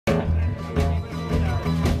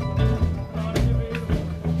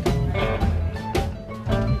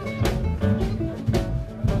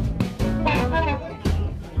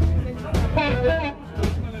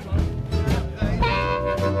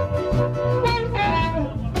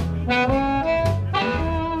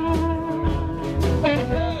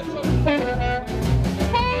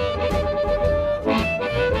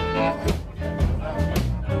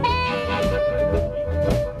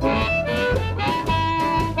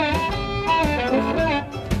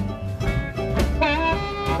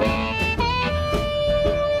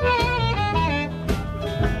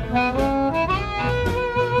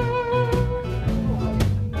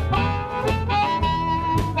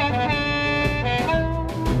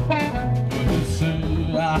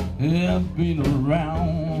have been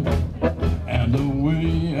around, and the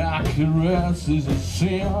way I caress is a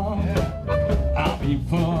sin. I'll be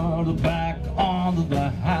further back onto the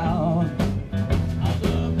house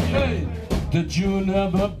that you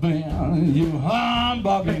never been. You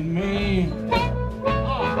humbugging me,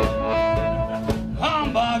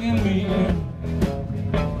 humbugging me.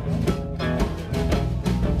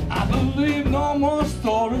 I believe no more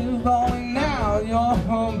stories, darling. Now you're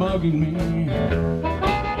humbugging me.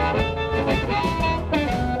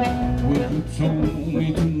 Well, you told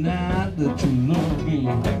me tonight that you love me,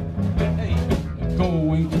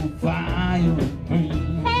 going through fire and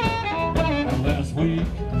pain. And last week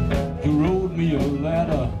you wrote me a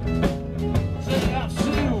letter, said I'll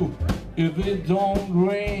see you if it don't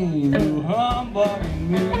rain. You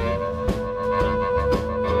humbugging me, you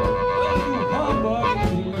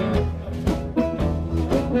humbugging me.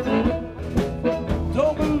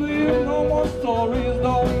 Don't believe no more stories,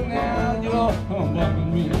 darling. Now you're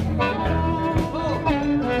humbugging me.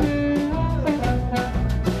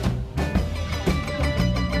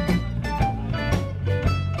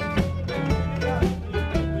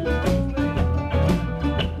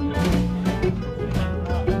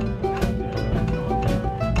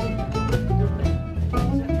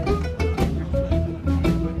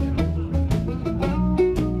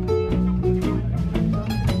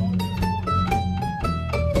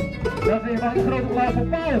 Dat is een van de grote blauwe voor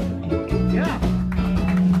Paul. Ja.